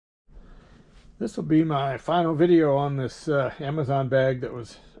This will be my final video on this Amazon bag that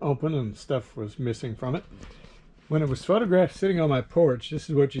was open and stuff was missing from it. When it was photographed sitting on my porch, this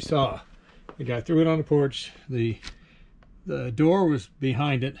is what you saw. The guy threw it on the porch. The door was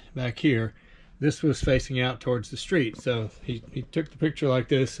behind it back here. This was facing out towards the street. So he took the picture like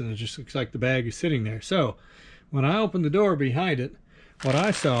this, and it just looks like the bag is sitting there. So when I opened the door behind it, what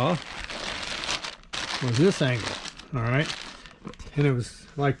I saw was this angle, all right? And it was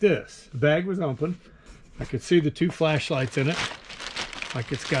like this. The bag was open. I could see the two flashlights in it,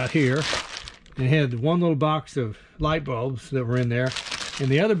 like it's got here. And it had one little box of light bulbs that were in there, and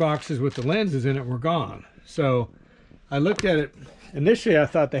the other boxes with the lenses in it were gone. So I looked at it. Initially I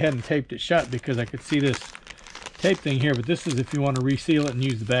thought they hadn't taped it shut because I could see this tape thing here, but this is if you want to reseal it and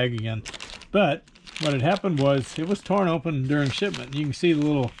use the bag again. But what had happened was it was torn open during shipment. You can see the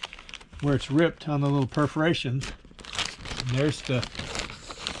little, where it's ripped on the little perforations. And there's the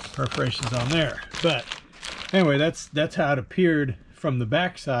perforations on there. But anyway, that's how it appeared from the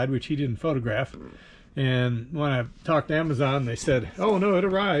back side, which he didn't photograph. And when I talked to Amazon, they said, oh no, it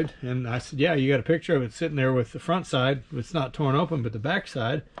arrived. And I said, yeah, you got a picture of it sitting there with the front side. It's not torn open, but the back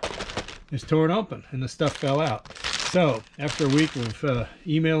side is torn open and the stuff fell out. So after a week of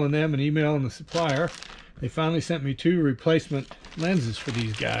emailing them and emailing the supplier, they finally sent me 2 replacement lenses for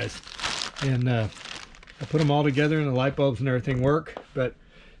these guys. And I put them all together and the light bulbs and everything work. But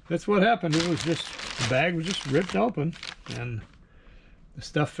that's what happened. It was just, the bag was just ripped open and the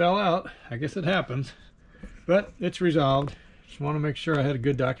stuff fell out. I guess it happens, but it's resolved. Just want to make sure I had a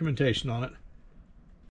good documentation on it.